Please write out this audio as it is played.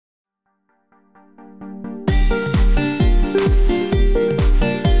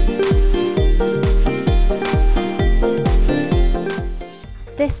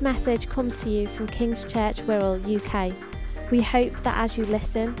This message comes to you from King's Church Wirral, UK. We hope that as you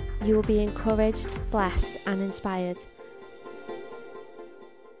listen, you will be encouraged, blessed and inspired.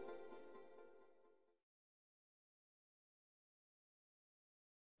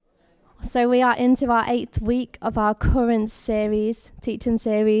 So we are into our 8th week of our current teaching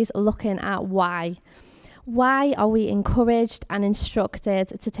series, looking at why. Why are we encouraged and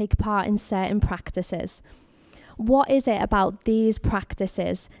instructed to take part in certain practices? What is it about these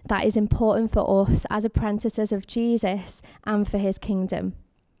practices that is important for us as apprentices of Jesus and for his kingdom?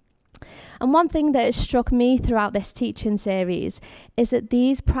 And one thing that has struck me throughout this teaching series is that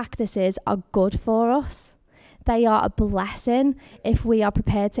these practices are good for us. They are a blessing if we are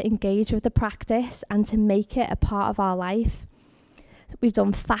prepared to engage with the practice and to make it a part of our life. We've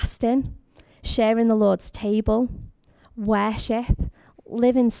done fasting, sharing the Lord's table, worship,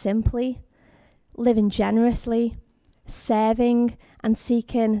 living simply, living generously, serving and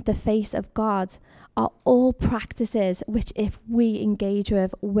seeking the face of God are all practices which, if we engage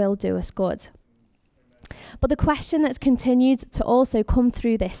with, will do us good. But the question that's continued to also come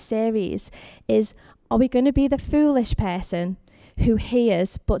through this series is, are we going to be the foolish person who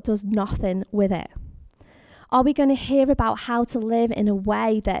hears but does nothing with it? Are we going to hear about how to live in a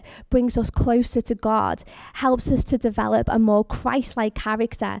way that brings us closer to God, helps us to develop a more Christ-like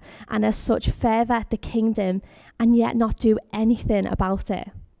character, and as such further the kingdom, and yet not do anything about it?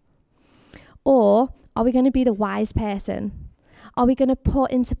 Or are we going to be the wise person? Are we going to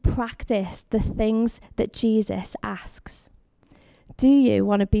put into practice the things that Jesus asks? Do you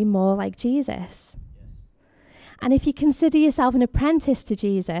want to be more like Jesus? And if you consider yourself an apprentice to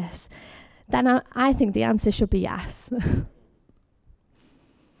Jesus, then I think the answer should be yes.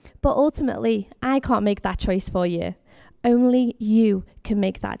 But ultimately, I can't make that choice for you. Only you can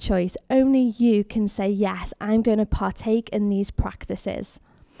make that choice. Only you can say, yes, I'm going to partake in these practices.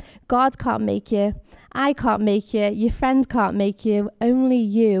 God can't make you. I can't make you. Your friend can't make you. Only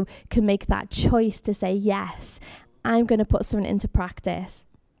you can make that choice to say, yes, I'm going to put something into practice.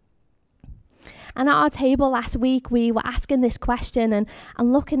 And at our table last week, we were asking this question and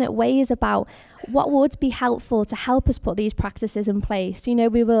looking at ways about what would be helpful to help us put these practices in place. You know,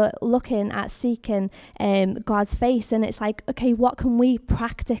 we were looking at seeking God's face, and it's like, okay, what can we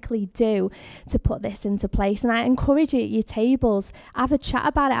practically do to put this into place? And I encourage you at your tables, have a chat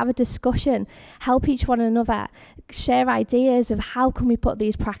about it, have a discussion, help each one another, share ideas of how can we put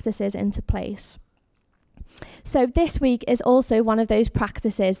these practices into place. So this week is also one of those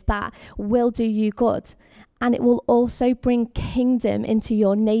practices that will do you good, and it will also bring kingdom into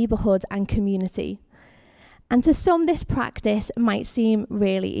your neighbourhood and community. And to some, this practice might seem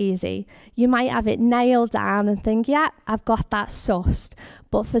really easy. You might have it nailed down and think, yeah, I've got that sussed.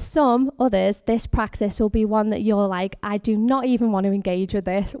 But for some others, this practice will be one that you're like, I do not even want to engage with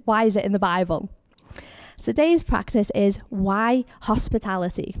this. Why is it in the Bible? So today's practice is why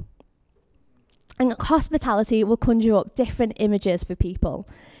hospitality. And hospitality will conjure up different images for people.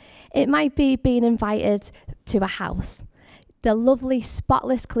 It might be being invited to a house, the lovely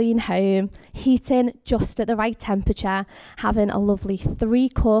spotless clean home, heating just at the right temperature, having a lovely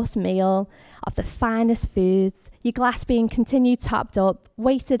 3-course meal of the finest foods, your glass being continued topped up,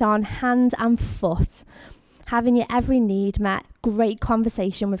 waited on hand and foot, having your every need met, great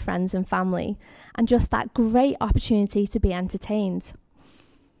conversation with friends and family, and just that great opportunity to be entertained.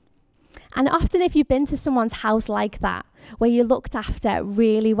 And often if you've been to someone's house like that, where you're looked after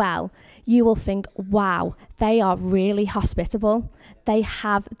really well, you will think, wow, they are really hospitable. They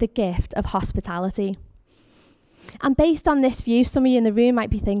have the gift of hospitality. And based on this view, some of you in the room might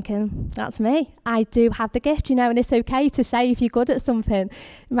be thinking, that's me. I do have the gift, you know, and it's okay to say if you're good at something.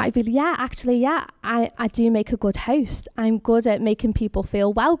 You might be, I do make a good host. I'm good at making people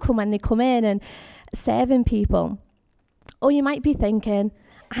feel welcome when they come in and serving people. Or you might be thinking,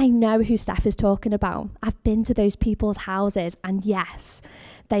 I know who Steph is talking about. I've been to those people's houses, and yes,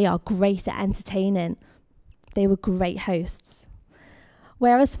 they are great at entertaining. They were great hosts.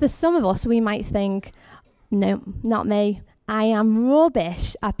 Whereas for some of us, we might think, no, not me. I am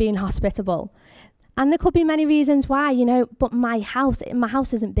rubbish at being hospitable. And there could be many reasons why, you know, but my house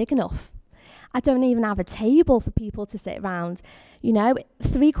isn't big enough. I don't even have a table for people to sit around. You know,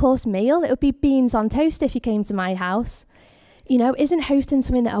 3-course meal, it would be beans on toast if you came to my house. You know, isn't hosting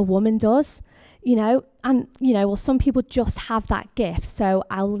something that a woman does? You know, and, you know, well, some people just have that gift, so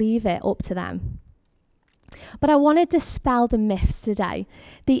I'll leave it up to them. But I want to dispel the myths today.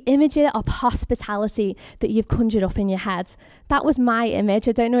 The image of hospitality that you've conjured up in your head. That was my image.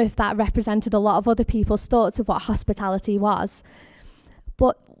 I don't know if that represented a lot of other people's thoughts of what hospitality was.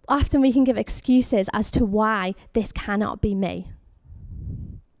 But often we can give excuses as to why this cannot be me.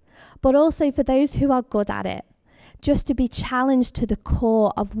 But also for those who are good at it, just to be challenged to the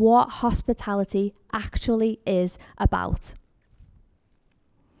core of what hospitality actually is about.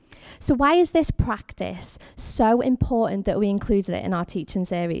 So why is this practice so important that we included it in our teaching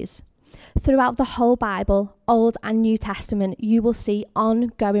series? Throughout the whole Bible, Old and New Testament, you will see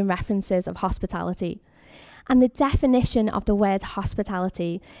ongoing references of hospitality. And the definition of the word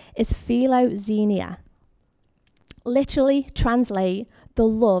hospitality is philoxenia. Literally translate the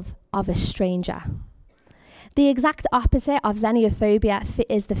love of a stranger. The exact opposite of xenophobia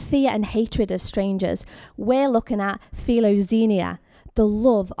is the fear and hatred of strangers. We're looking at philoxenia, the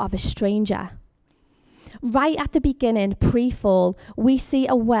love of a stranger. Right at the beginning, pre-fall, we see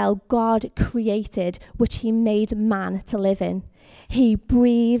a world God created, which he made man to live in. He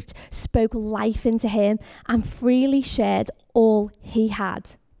breathed, spoke life into him, and freely shared all he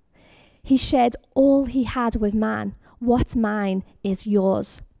had. He shared all he had with man. What's mine is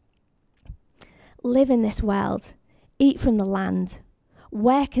yours. Live in this world, eat from the land,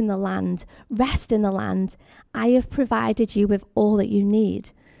 work in the land, rest in the land. I have provided you with all that you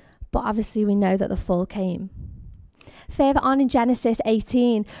need. But obviously we know that the fall came. Further on in Genesis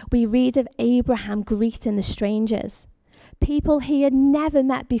 18, we read of Abraham greeting the strangers, people he had never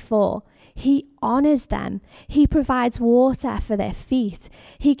met before. He honors them. He provides water for their feet.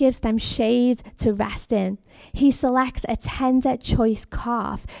 He gives them shade to rest in. He selects a tender, choice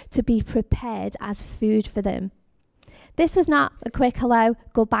calf to be prepared as food for them. This was not a quick hello,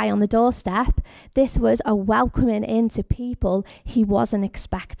 goodbye on the doorstep. This was a welcoming into people he wasn't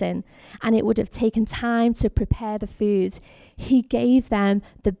expecting, and it would have taken time to prepare the food. He gave them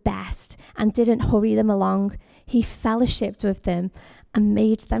the best and didn't hurry them along. He fellowshipped with them and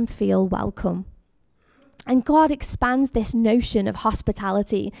made them feel welcome. And God expands this notion of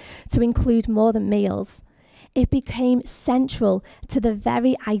hospitality to include more than meals. It became central to the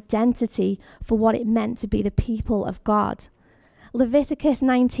very identity for what it meant to be the people of God. Leviticus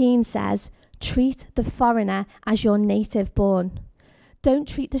 19 says, treat the foreigner as your native born. Don't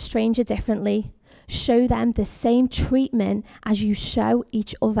treat the stranger differently. Show them the same treatment as you show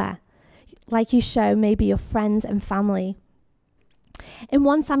each other, like you show maybe your friends and family. In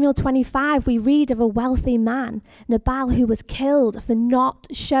 1 Samuel 25, we read of a wealthy man, Nabal, who was killed for not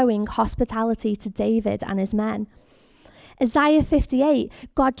showing hospitality to David and his men. Isaiah 58,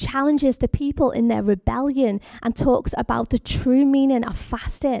 God challenges the people in their rebellion and talks about the true meaning of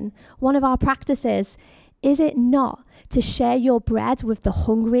fasting. One of our practices, is it not to share your bread with the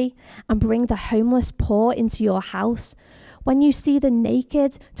hungry and bring the homeless poor into your house? When you see the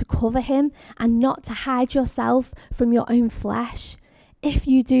naked, to cover him and not to hide yourself from your own flesh? If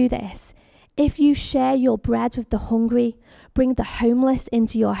you do this, if you share your bread with the hungry, bring the homeless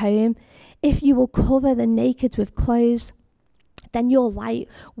into your home, if you will cover the naked with clothes, then your light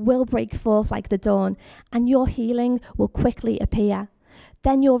will break forth like the dawn, and your healing will quickly appear.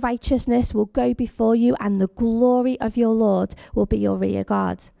 Then your righteousness will go before you, and the glory of your Lord will be your rear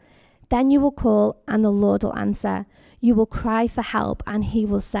guard. Then you will call, and the Lord will answer. You will cry for help, and he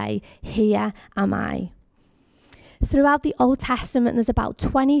will say, here am I. Throughout the Old Testament, there's about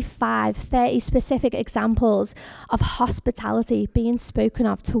 30 specific examples of hospitality being spoken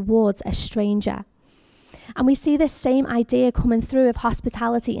of towards a stranger. And we see this same idea coming through of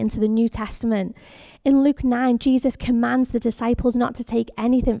hospitality into the New Testament. In Luke 9, Jesus commands the disciples not to take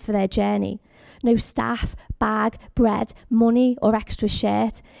anything for their journey. No staff, bag, bread, money, or extra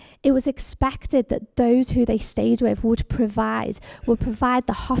shirt. It was expected that those who they stayed with would provide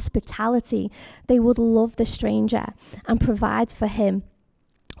the hospitality. They would love the stranger and provide for him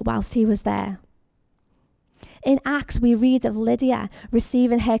whilst he was there. In Acts, we read of Lydia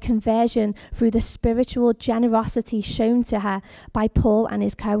receiving her conversion through the spiritual generosity shown to her by Paul and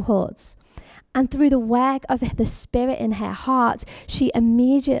his cohorts. And through the work of the Spirit in her heart, she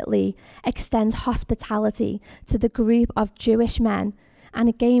immediately extends hospitality to the group of Jewish men, and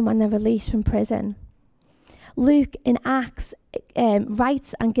again when they're released from prison. Luke in Acts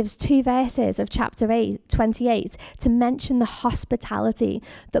writes and gives 2 verses of chapter 28 to mention the hospitality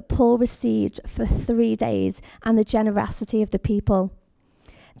that Paul received for 3 days and the generosity of the people.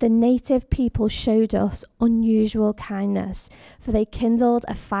 The native people showed us unusual kindness, for they kindled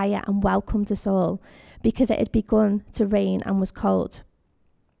a fire and welcomed us all, because it had begun to rain and was cold.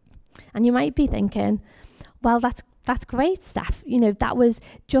 And you might be thinking, well, that's That's great, Steph. That was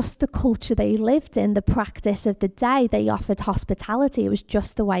just the culture they lived in, the practice of the day. They offered hospitality. It was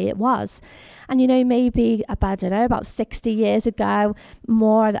just the way it was. And, maybe, about 60 years ago,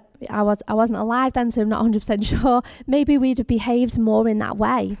 more, I wasn't alive then, so I'm not 100% sure. Maybe we'd have behaved more in that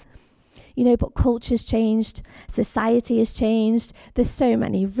way. But culture's changed, society has changed. There's so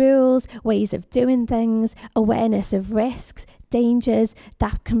many rules, ways of doing things, awareness of risks, dangers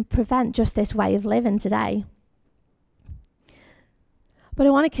that can prevent just this way of living today. But I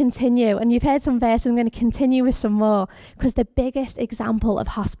want to continue, and you've heard some verses, I'm going to continue with some more, because the biggest example of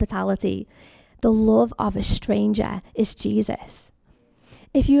hospitality, the love of a stranger, is Jesus.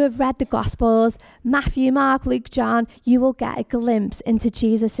 If you have read the Gospels, Matthew, Mark, Luke, John, you will get a glimpse into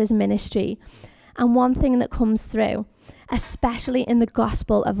Jesus' ministry. And one thing that comes through, especially in the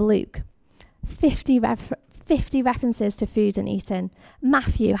Gospel of Luke, 50 references to food and eating.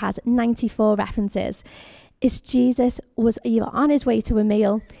 Matthew has 94 references. Is Jesus was either on his way to a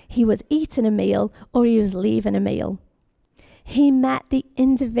meal, he was eating a meal, or he was leaving a meal. He met the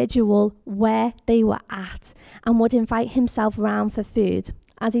individual where they were at and would invite himself round for food,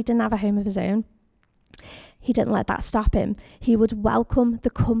 as he didn't have a home of his own. He didn't let that stop him. He would welcome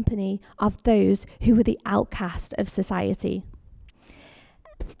the company of those who were the outcast of society.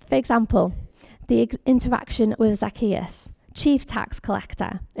 For example, the interaction with Zacchaeus, chief tax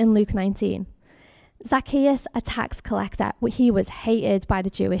collector, in Luke 19. Zacchaeus, a tax collector, he was hated by the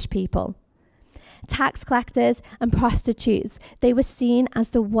Jewish people. Tax collectors and prostitutes, they were seen as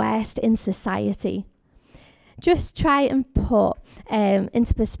the worst in society. Just try and put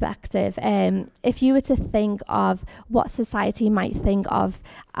into perspective, if you were to think of what society might think of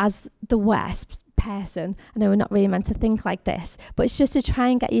as the worst person. I know we're not really meant to think like this, but it's just to try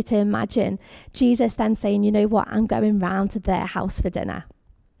and get you to imagine Jesus then saying, you know what, I'm going round to their house for dinner.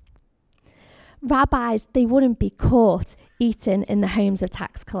 Rabbis, they wouldn't be caught eating in the homes of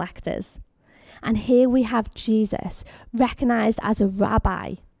tax collectors. And here we have Jesus, recognized as a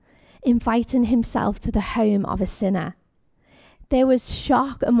rabbi, inviting himself to the home of a sinner. There was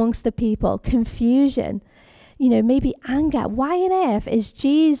shock amongst the people, confusion, maybe anger. Why on earth is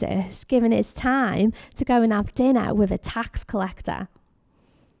Jesus giving his time to go and have dinner with a tax collector?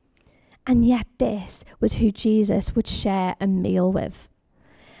 And yet this was who Jesus would share a meal with.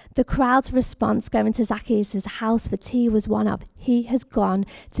 The crowd's response going to Zacchaeus' house for tea was one of, he has gone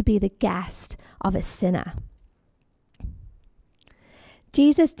to be the guest of a sinner.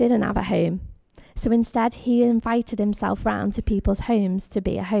 Jesus didn't have a home, so instead he invited himself round to people's homes to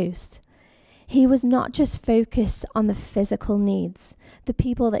be a host. He was not just focused on the physical needs, the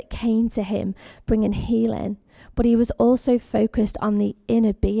people that came to him bringing healing, but he was also focused on the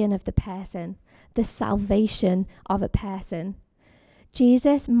inner being of the person, the salvation of a person.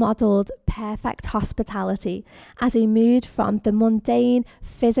 Jesus modelled perfect hospitality as he moved from the mundane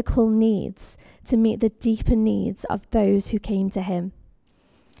physical needs to meet the deeper needs of those who came to him.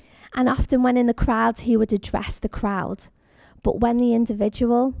 And often when in the crowd, he would address the crowd. But when the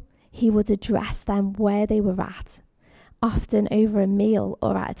individual, he would address them where they were at, often over a meal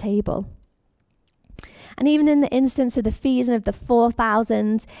or at a table. And even in the instance of the feeding of the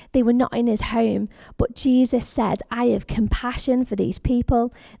 4,000, they were not in his home. But Jesus said, I have compassion for these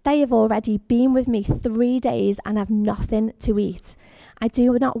people. They have already been with me 3 days and have nothing to eat. I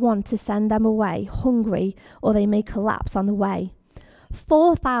do not want to send them away hungry, or they may collapse on the way.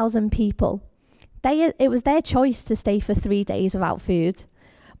 4,000 people. It was their choice to stay for 3 days without food.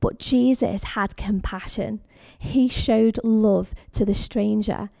 But Jesus had compassion. He showed love to the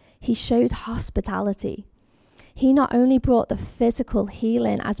stranger. He showed hospitality. He not only brought the physical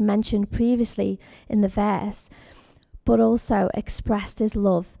healing, as mentioned previously in the verse, but also expressed his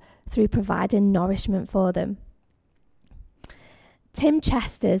love through providing nourishment for them. Tim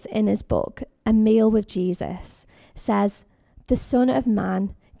Chester's, in his book, A Meal with Jesus, says, the Son of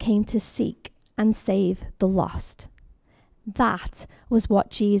Man came to seek and save the lost. That was what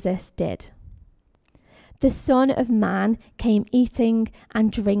Jesus did. The Son of Man came eating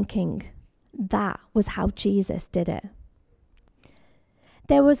and drinking. That was how Jesus did it.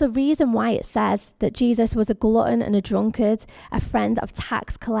 There was a reason why it says that Jesus was a glutton and a drunkard, a friend of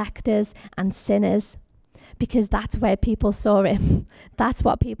tax collectors and sinners, because that's where people saw him. That's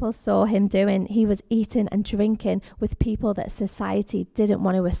what people saw him doing. He was eating and drinking with people that society didn't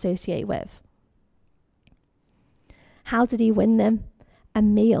want to associate with. How did he win them? A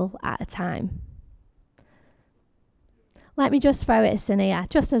meal at a time. Let me just throw it in here,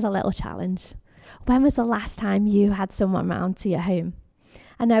 just as a little challenge. When was the last time you had someone round to your home?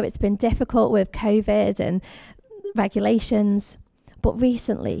 I know it's been difficult with COVID and regulations, but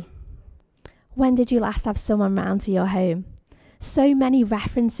recently, When did you last have someone round to your home? So many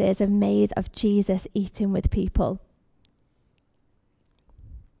references are made of Jesus eating with people.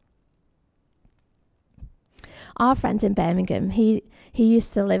 Our friend in Birmingham, he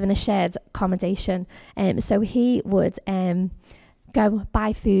used to live in a shared accommodation, so he would go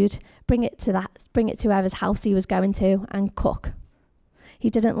buy food, bring it to whoever's house he was going to, and cook. He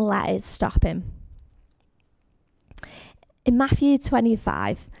didn't let it stop him. In Matthew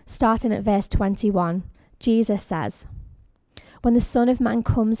 25, starting at verse 21, Jesus says, "When the Son of Man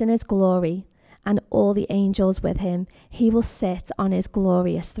comes in his glory, and all the angels with him, he will sit on his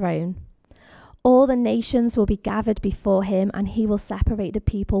glorious throne. All the nations will be gathered before him, and he will separate the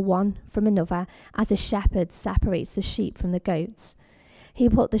people one from another, as a shepherd separates the sheep from the goats. He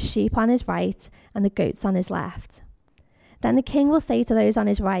will put the sheep on his right and the goats on his left. Then the king will say to those on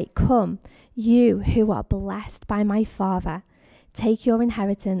his right, 'Come, you who are blessed by my Father, take your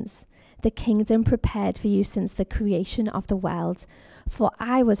inheritance, the kingdom prepared for you since the creation of the world. For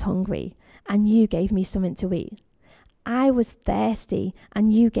I was hungry, and you gave me something to eat. I was thirsty,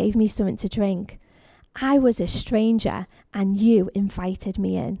 and you gave me something to drink. I was a stranger, and you invited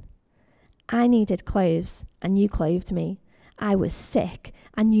me in. I needed clothes, and you clothed me. I was sick,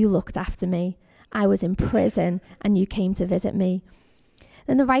 and you looked after me. I was in prison, and you came to visit me.'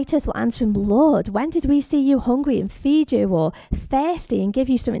 Then the righteous will answer him, 'Lord, when did we see you hungry and feed you, or thirsty and give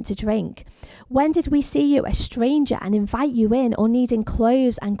you something to drink? When did we see you a stranger and invite you in, or needing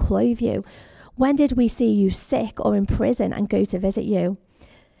clothes and clothe you? When did we see you sick or in prison and go to visit you?'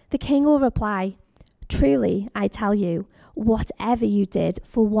 The king will reply, 'Truly, I tell you, whatever you did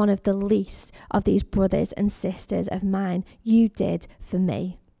for one of the least of these brothers and sisters of mine, you did for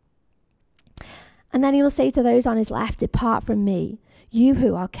me.' And then he will say to those on his left, 'Depart from me, you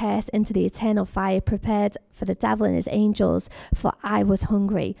who are cursed, into the eternal fire prepared for the devil and his angels. For I was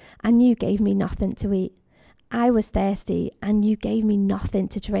hungry, and you gave me nothing to eat. I was thirsty, and you gave me nothing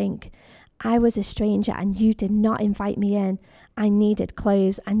to drink. I was a stranger, and you did not invite me in. I needed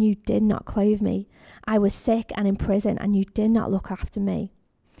clothes, and you did not clothe me. I was sick and in prison, and you did not look after me.'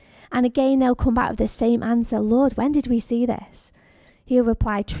 And again they'll come back with the same answer, 'Lord, when did we see this?' He'll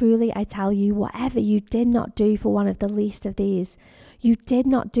reply, 'Truly, I tell you, whatever you did not do for one of the least of these, you did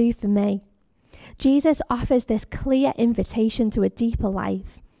not do for me.' Jesus offers this clear invitation to a deeper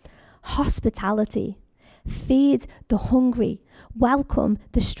life. Hospitality. Feed the hungry. Welcome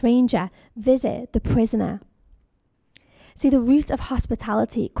the stranger. Visit the prisoner. See, the root of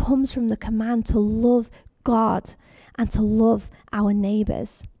hospitality comes from the command to love God and to love our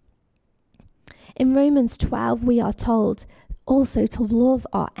neighbours. In Romans 12, we are told also to love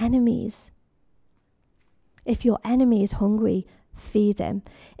our enemies. If your enemy is hungry, feed him.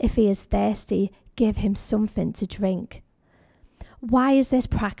 If he is thirsty, give him something to drink. Why is this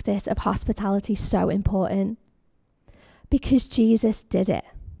practice of hospitality so important? Because Jesus did it.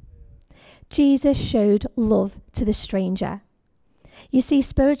 Jesus showed love to the stranger. You see,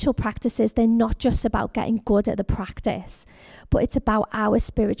 spiritual practices, they're not just about getting good at the practice, but it's about our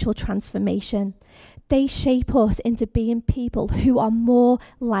spiritual transformation. They shape us into being people who are more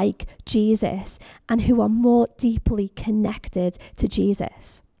like Jesus and who are more deeply connected to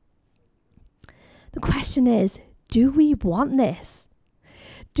Jesus. The question is, do we want this?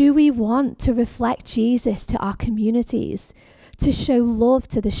 Do we want to reflect Jesus to our communities, to show love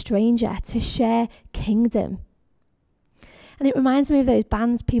to the stranger, to share kingdom? And it reminds me of those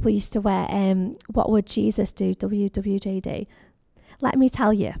bands people used to wear, What Would Jesus Do? WWJD. Let me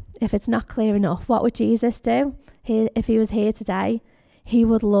tell you, if it's not clear enough, what would Jesus do? If he was here today, he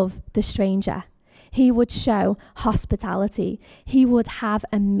would love the stranger. He would show hospitality. He would have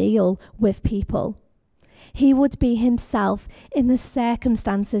a meal with people. He would be himself in the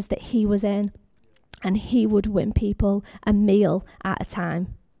circumstances that he was in, and he would win people a meal at a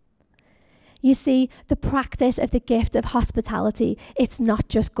time. You see, the practice of the gift of hospitality, it's not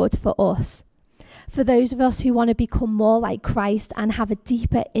just good for us. For those of us who want to become more like Christ and have a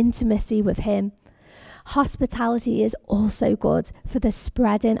deeper intimacy with him, hospitality is also good for the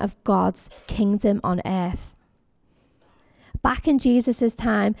spreading of God's kingdom on earth. Back in Jesus'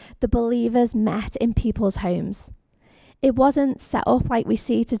 time, the believers met in people's homes. It wasn't set up like we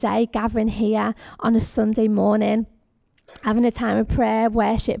see today, gathering here on a Sunday morning, having a time of prayer,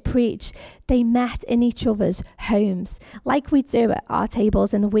 worship, preach. They met in each other's homes, like we do at our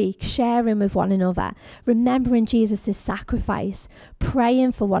tables in the week, sharing with one another, remembering Jesus' sacrifice,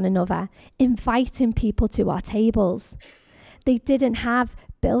 praying for one another, inviting people to our tables. They didn't have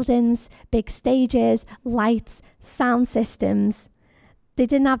buildings, big stages, lights, sound systems. They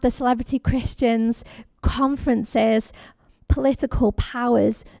didn't have the celebrity Christians, conferences, political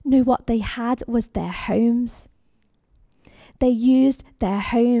powers, no, what they had was their homes. They used their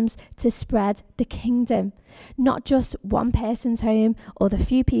homes to spread the kingdom, not just one person's home or the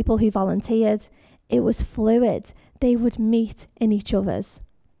few people who volunteered. It was fluid. They would meet in each other's.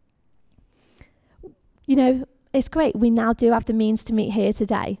 You know, it's great. We now do have the means to meet here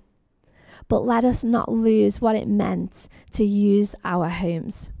today. But let us not lose what it meant to use our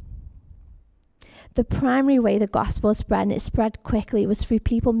homes. The primary way the gospel spread, and it spread quickly, was through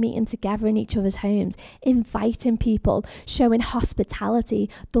people meeting together in each other's homes, inviting people, showing hospitality,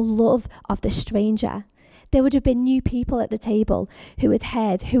 the love of the stranger. There would have been new people at the table who had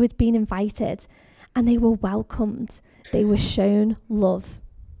heard, who had been invited, and they were welcomed. They were shown love.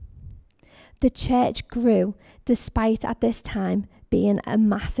 The church grew despite at this time being a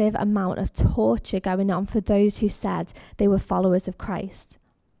massive amount of torture going on for those who said they were followers of Christ.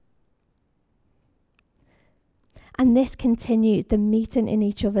 And this continued, the meeting in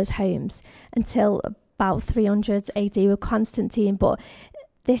each other's homes, until about 300 AD with Constantine. But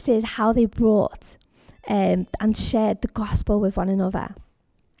this is how they brought and shared the gospel with one another.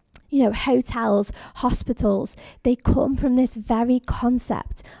 You know, hotels, hospitals, they come from this very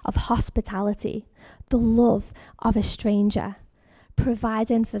concept of hospitality, the love of a stranger,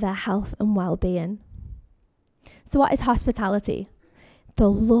 providing for their health and well-being. So what is hospitality? The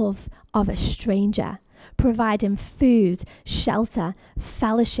love of a stranger, providing food, shelter,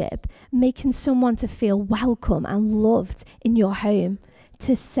 fellowship, making someone to feel welcome and loved in your home,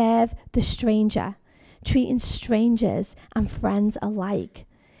 to serve the stranger, treating strangers and friends alike.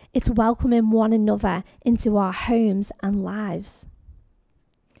 It's welcoming one another into our homes and lives.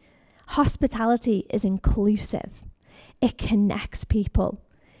 Hospitality is inclusive. It connects people.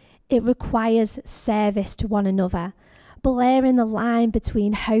 It requires service to one another, blurring the line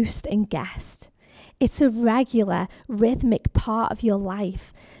between host and guest. It's a regular, rhythmic part of your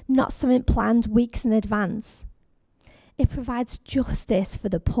life, not something planned weeks in advance. It provides justice for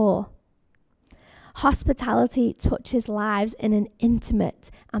the poor. Hospitality touches lives in an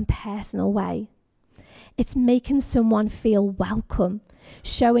intimate and personal way. It's making someone feel welcome,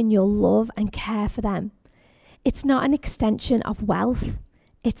 showing your love and care for them. It's not an extension of wealth,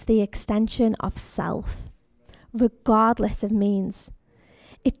 it's the extension of self, regardless of means.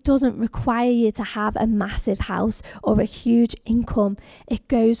 It doesn't require you to have a massive house or a huge income. It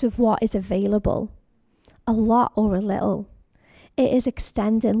goes with what is available, a lot or a little. It is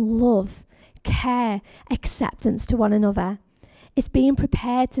extending love, care, acceptance to one another. It's being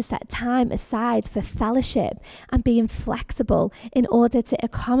prepared to set time aside for fellowship and being flexible in order to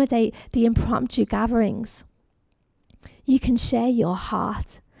accommodate the impromptu gatherings. You can share your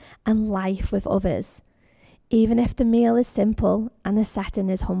heart and life with others, even if the meal is simple and the setting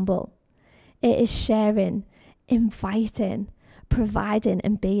is humble. It is sharing, inviting, providing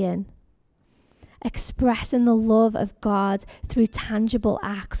and being. Expressing the love of God through tangible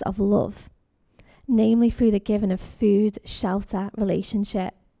acts of love, namely through the giving of food, shelter,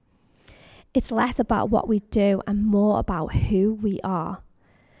 relationship. It's less about what we do and more about who we are.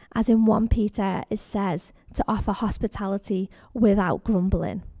 As in 1 Peter, it says to offer hospitality without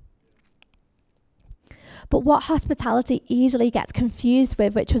grumbling. But what hospitality easily gets confused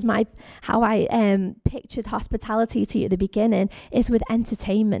with, which was how I pictured hospitality to you at the beginning, is with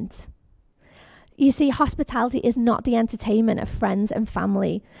entertainment. You see, hospitality is not the entertainment of friends and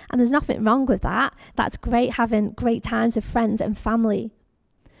family. And there's nothing wrong with that. That's great, having great times with friends and family.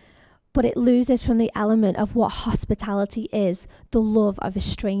 But it loses from the element of what hospitality is, the love of a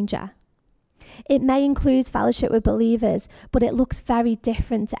stranger. It may include fellowship with believers, but it looks very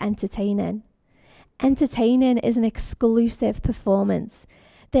different to entertaining. Entertaining is an exclusive performance.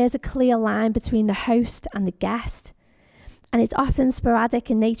 There's a clear line between the host and the guest. And it's often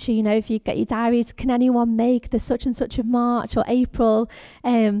sporadic in nature. You know, if you get your diaries, can anyone make the such and such of March or April?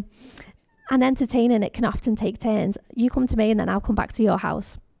 And entertaining, it can often take turns. You come to me and then I'll come back to your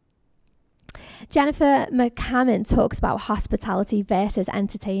house. Jennifer McCammon talks about hospitality versus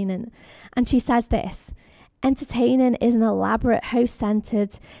entertaining. And she says this: entertaining is an elaborate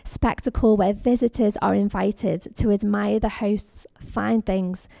host-centered spectacle where visitors are invited to admire the host's fine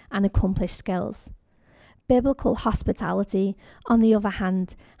things and accomplished skills. Biblical hospitality, on the other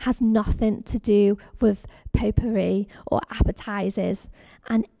hand, has nothing to do with potpourri or appetizers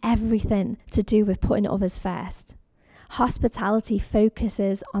and everything to do with putting others first. Hospitality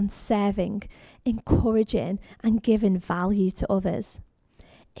focuses on serving, encouraging, and giving value to others.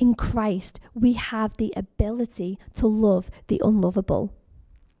 In Christ, we have the ability to love the unlovable.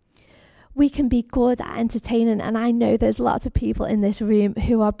 We can be good at entertaining, and I know there's lots of people in this room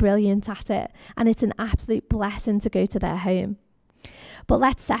who are brilliant at it, and it's an absolute blessing to go to their home. But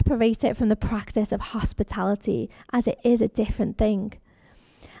let's separate it from the practice of hospitality, as it is a different thing.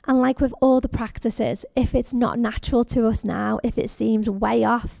 And like with all the practices, if it's not natural to us now, if it seems way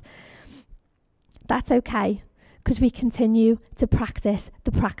off, that's okay, because we continue to practice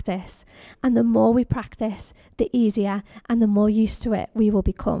the practice. And the more we practice, the easier and the more used to it we will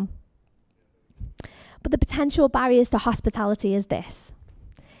become. But the potential barriers to hospitality is this.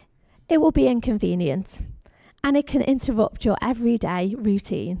 It will be inconvenient, and it can interrupt your everyday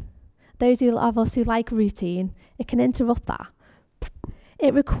routine. Those of us who like routine, it can interrupt that.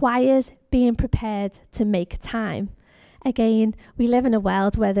 It requires being prepared to make time. Again, we live in a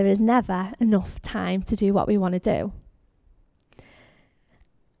world where there is never enough time to do what we want to do.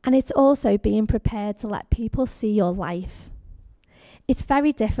 And it's also being prepared to let people see your life. It's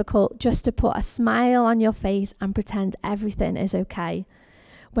very difficult just to put a smile on your face and pretend everything is okay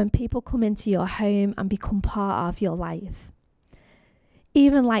when people come into your home and become part of your life.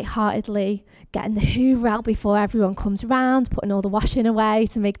 Even lightheartedly, getting the hoover out before everyone comes round, putting all the washing away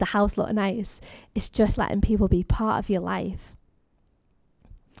to make the house look nice. It's just letting people be part of your life.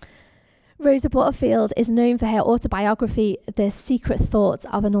 Rosa Butterfield is known for her autobiography, The Secret Thoughts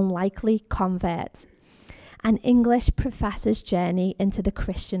of an Unlikely Convert, an English professor's journey into the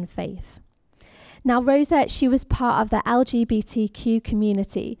Christian faith. Now, Rosa, she was part of the LGBTQ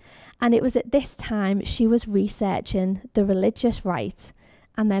community, and it was at this time she was researching the religious right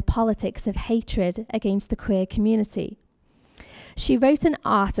and their politics of hatred against the queer community. She wrote an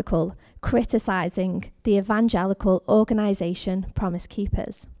article criticising the evangelical organisation Promise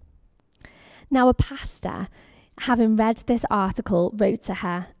Keepers. Now, a pastor, having read this article, wrote to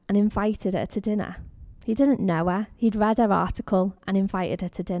her and invited her to dinner. He didn't know her, he'd read her article and invited her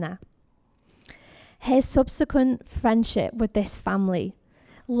to dinner. Her subsequent friendship with this family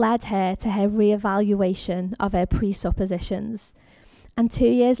led her to her re-evaluation of her presuppositions, and 2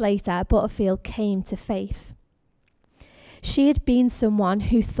 years later, Butterfield came to faith. She had been someone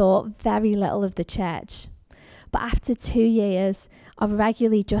who thought very little of the church, but after 2 years of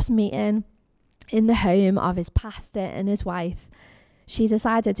regularly just meeting in the home of his pastor and his wife, she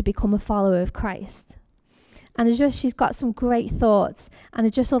decided to become a follower of Christ. And she's got some great thoughts, and I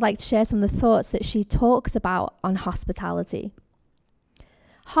just would like to share some of the thoughts that she talks about on hospitality.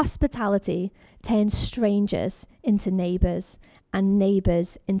 Hospitality turns strangers into neighbours and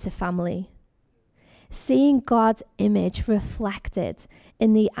neighbours into family. Seeing God's image reflected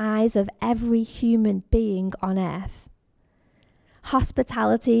in the eyes of every human being on earth.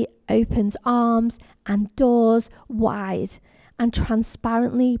 Hospitality opens arms and doors wide and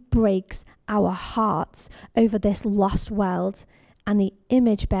transparently breaks our hearts over this lost world and the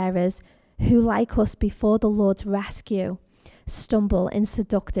image bearers who, like us before the Lord's rescue, stumble in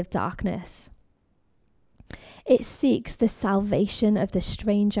seductive darkness. It seeks the salvation of the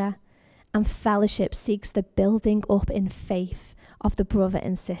stranger, and fellowship seeks the building up in faith of the brother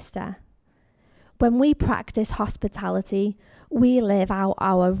and sister. When we practice hospitality, we live out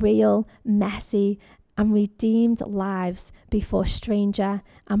our real, messy, and redeemed lives before stranger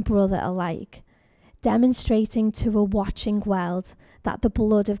and brother alike, demonstrating to a watching world that the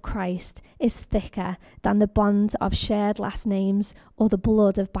blood of Christ is thicker than the bond of shared last names or the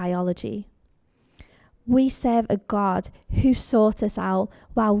blood of biology. We serve a God who sought us out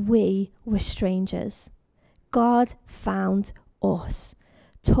while we were strangers. God found us,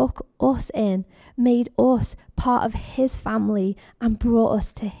 took us in, made us part of his family, and brought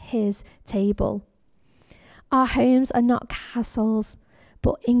us to his table. Our homes are not castles,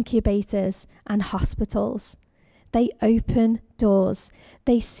 but incubators and hospitals. They open doors.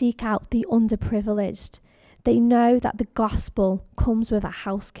 They seek out the underprivileged. They know that the gospel comes with a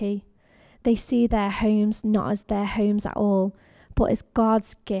house key. They see their homes not as their homes at all, but as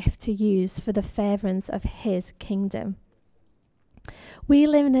God's gift to use for the furtherance of his kingdom. We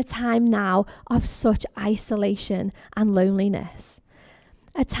live in a time now of such isolation and loneliness.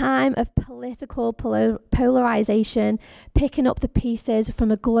 A time of political polarization, picking up the pieces from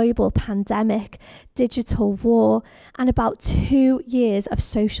a global pandemic, digital war, and about 2 years of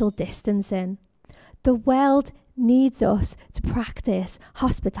social distancing. The world needs us to practice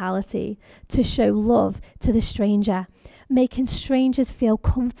hospitality, to show love to the stranger. Making strangers feel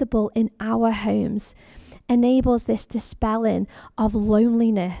comfortable in our homes enables this dispelling of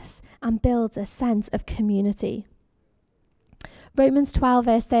loneliness and builds a sense of community. Romans 12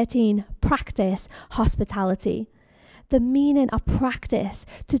 verse 13, practice hospitality. The meaning of practice,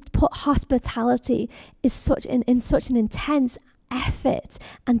 to put hospitality is in such an intense effort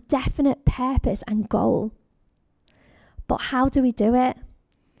and definite purpose and goal. But how do we do it?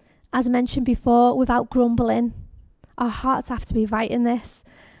 As mentioned before, without grumbling. Our hearts have to be right in this.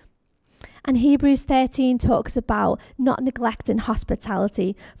 And Hebrews 13 talks about not neglecting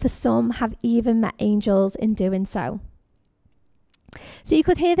hospitality, for some have even met angels in doing so. So you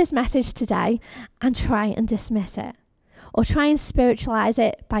could hear this message today and try and dismiss it, or try and spiritualize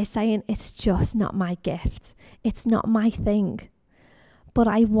it by saying it's just not my gift. It's not my thing. But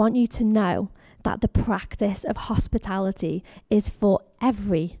I want you to know that the practice of hospitality is for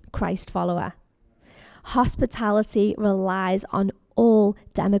every Christ follower. Hospitality relies on all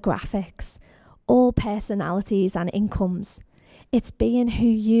demographics, all personalities and incomes. It's being who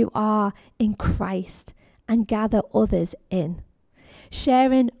you are in Christ and gather others in,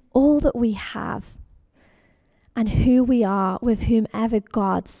 sharing all that we have and who we are with whomever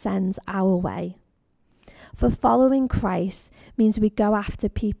God sends our way. For following Christ means we go after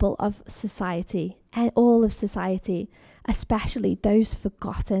people of society and all of society, especially those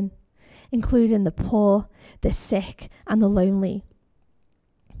forgotten, including the poor, the sick, and the lonely.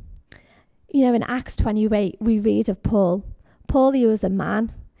 You know, in Acts 28, we read of Paul. Paul, he was a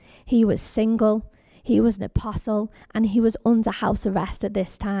man, he was single, he was an apostle, and he was under house arrest at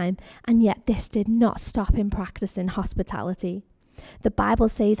this time, and yet this did not stop him practicing hospitality. The Bible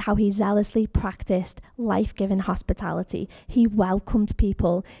says how he zealously practiced life-giving hospitality. He welcomed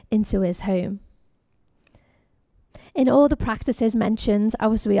people into his home. In all the practices mentioned,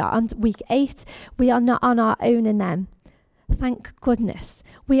 as we are on week 8, we are not on our own in them. Thank goodness.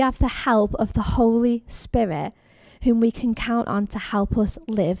 We have the help of the Holy Spirit, whom we can count on to help us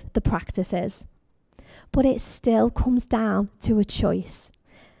live the practices. But it still comes down to a choice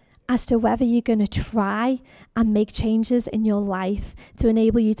as to whether you're going to try and make changes in your life to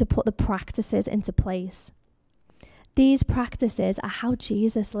enable you to put the practices into place. These practices are how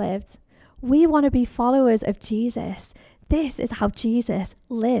Jesus lived. We want to be followers of Jesus. This is how Jesus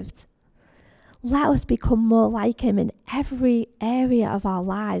lived. Let us become more like him in every area of our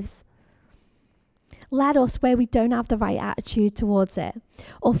lives. Let us, where we don't have the right attitude towards it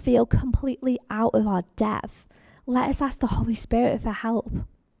or feel completely out of our depth, let us ask the Holy Spirit for help.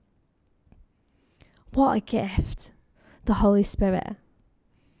 What a gift, the Holy Spirit.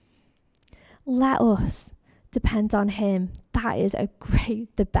 Let us depend on him. That is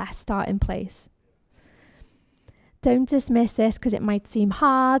the best starting place. Don't dismiss this because it might seem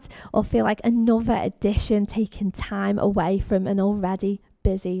hard or feel like another addition taking time away from an already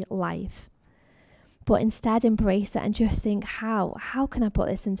busy life. But instead embrace it and just think, how can I put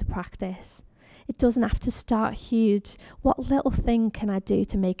this into practice? It doesn't have to start huge. What little thing can I do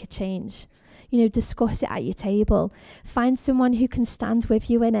to make a change? You know, discuss it at your table. Find someone who can stand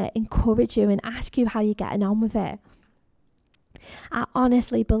with you in it, encourage you and ask you how you're getting on with it. I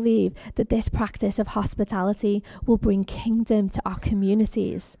honestly believe that this practice of hospitality will bring kingdom to our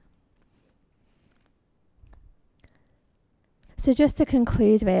communities. So just to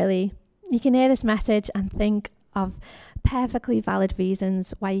conclude, really, you can hear this message and think of perfectly valid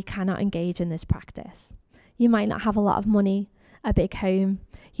reasons why you cannot engage in this practice. You might not have a lot of money, a big home,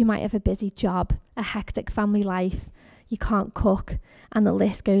 you might have a busy job, a hectic family life, you can't cook, and the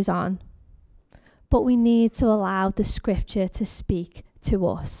list goes on. But we need to allow the scripture to speak to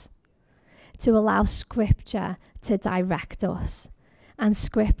us, to allow scripture to direct us. And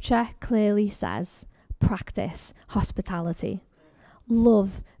scripture clearly says, practice hospitality,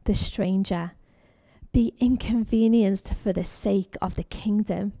 love the stranger, be inconvenienced for the sake of the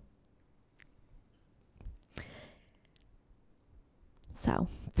kingdom. So,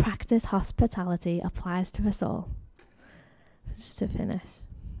 practice hospitality applies to us all. Just to finish.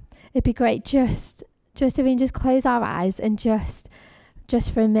 It'd be great just if we can just close our eyes and just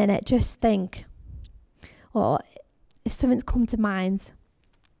for a minute, just think. Or if something's come to mind,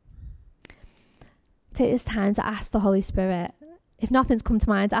 take this time to ask the Holy Spirit. If nothing's come to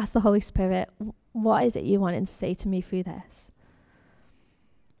mind, ask the Holy Spirit, what is it you wanting to say to me through this?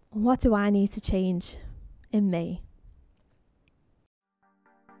 What do I need to change in me?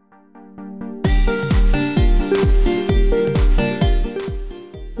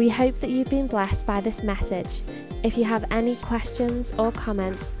 We hope that you've been blessed by this message. If you have any questions or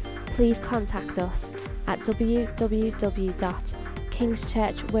comments, please contact us at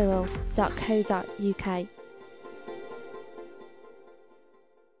www.kingschurchwirral.co.uk.